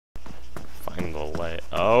Find the light.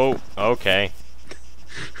 Oh, okay.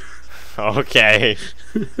 Okay.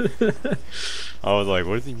 I was like,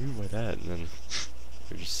 what does he mean by that? And then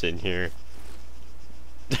we're just sitting here.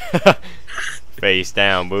 Face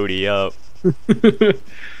down, booty up.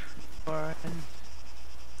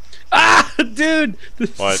 Ah, dude!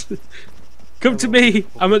 What? Come to me.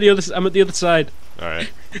 I'm at the other side. All right.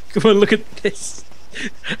 Come on, look at this.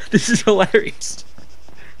 This is hilarious.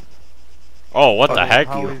 Oh, what the heck?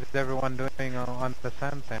 How is everyone doing on the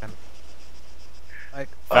suntan? Like,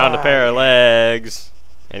 Found a pair of legs.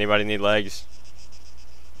 Anybody need legs?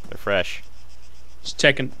 They're fresh. Just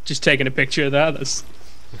taking a picture of that. That's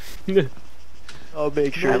I'll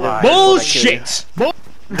make sure that bullshit.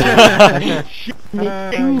 you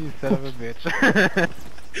son of a bitch.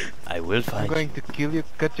 I will I'm find going to kill you,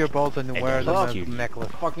 cut your balls, and wear them as a necklace.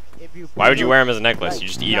 Why would you wear them as a necklace? You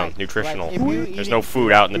just eat them. Nutritional. There's no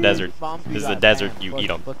food out in the desert. This is the desert. You eat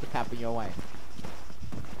them.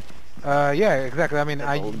 Yeah, exactly. I mean,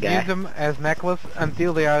 I use them as necklace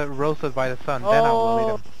until they are roasted by the sun. Then I will eat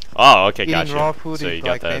them. Oh, okay, Eating gotcha. raw food So you is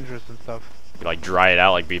got like that. dangerous and stuff. You like dry it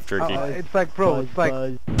out like beef jerky. It's like, bro, it's like.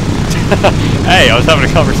 Hey, I was having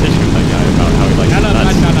a conversation with that guy about how he likes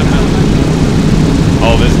nuts.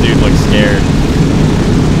 Oh, this dude looks scared.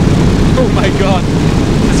 Oh my god.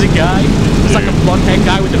 There's a guy. There's like a blonde haired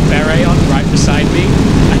guy with a beret on right beside me.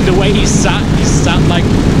 And the way he's sat like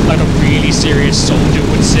a really serious soldier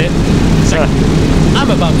would sit. It's like,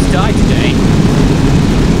 I'm about to die today.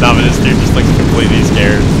 No, but this dude just looks completely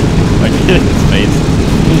scared. Like, in his face.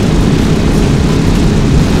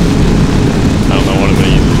 I don't know what I'm gonna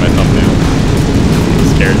use as my thumbnail. The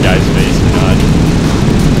scared guy's face or not.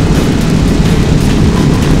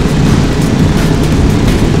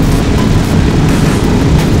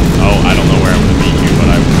 Oh, I don't know where I'm gonna meet you, but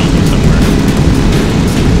I will meet you somewhere.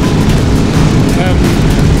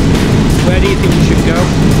 Where do you think we should go?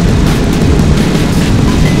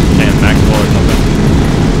 Camp Maxwell or something.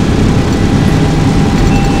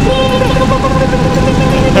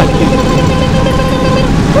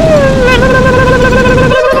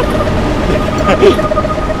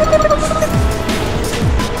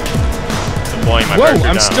 Deploying my Whoa, character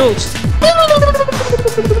I'm now. still.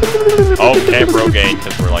 Oh, Camp Rogaine,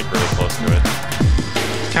 because we're like really close to it.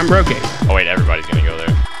 Camp Rogaine. Oh wait, everybody's gonna go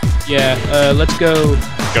there. Yeah, let's go.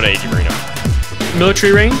 Let's go to Age of Reno.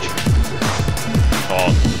 Military range?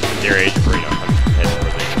 Oh, near Age of Reno. I'm just heading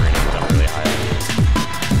towards Age of Reno because I'm really high up.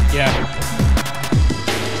 Yeah.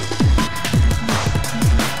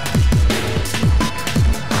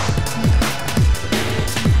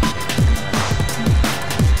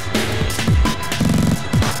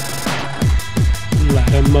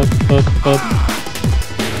 Light 'em up.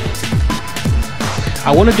 I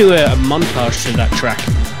want to do a montage to that track.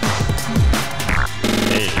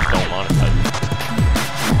 Hey, just don't monetize.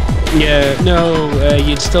 Yeah, no,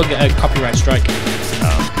 you'd still get a copyright strike.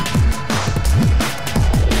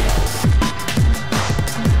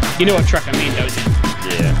 You know what track I mean, don't you?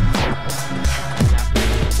 Yeah.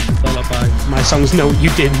 Lullaby. My songs know what you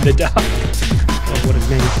did in the dark. Oh, what a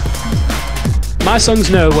name. My songs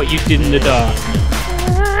know what you did in the dark.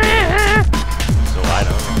 So I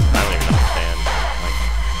don't even understand. Like,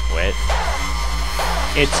 what?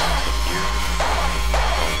 It's...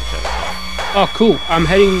 Oh, cool. I'm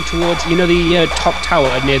heading towards, you know, the top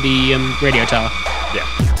tower near the radio tower? Yeah.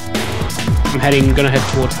 Gonna head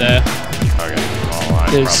towards there. Okay. Well,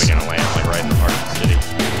 I'm probably gonna land like right in the heart of the city.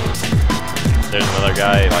 There's another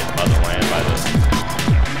guy like about to land by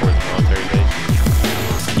towards the military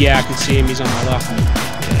base. Yeah, I can see him. He's on my left. Yeah,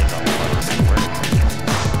 he's on my left.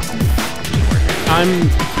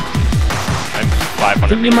 I'm I'm 500. I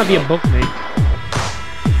think you might be meters above me.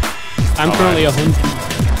 I'm currently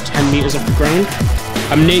 110 meters off the ground.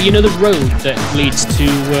 I'm near, you know, the road that leads to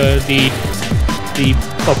the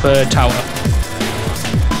upper tower.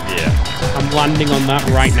 Yeah. I'm landing on that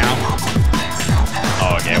right now.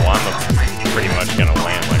 Oh, okay. Well, I'm pretty much gonna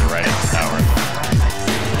land like right at the tower.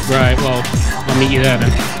 Right. Well, I'll meet you there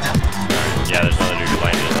then. Yeah, there's another dude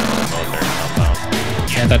landing in the military compound.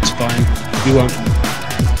 Yeah, that's fine. We won't.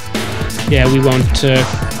 Yeah, we won't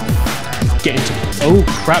get into. Oh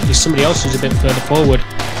crap! There's somebody else who's a bit further forward.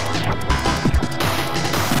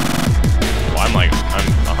 Well, I'm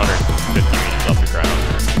 150 meters off the ground.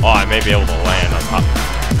 Oh, I may be able to land on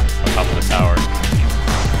top of the tower.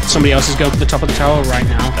 Somebody else is going to the top of the tower right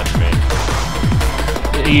now. That's me.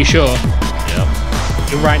 Are you sure? Yep.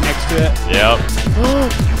 You're right next to it. Yep.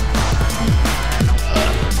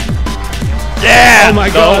 Yeah! Oh my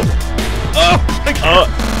god! Oh!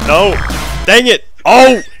 No! Dang it!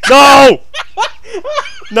 Oh! No!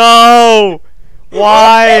 No!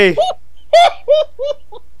 Why?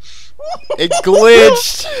 It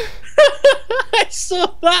glitched. I saw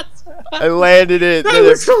that. I landed it. That Then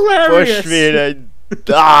was it hilarious. pushed me, and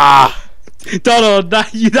I Donald,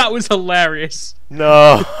 that was hilarious.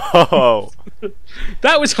 no.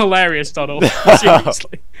 That was hilarious, Donald.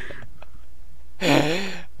 Seriously.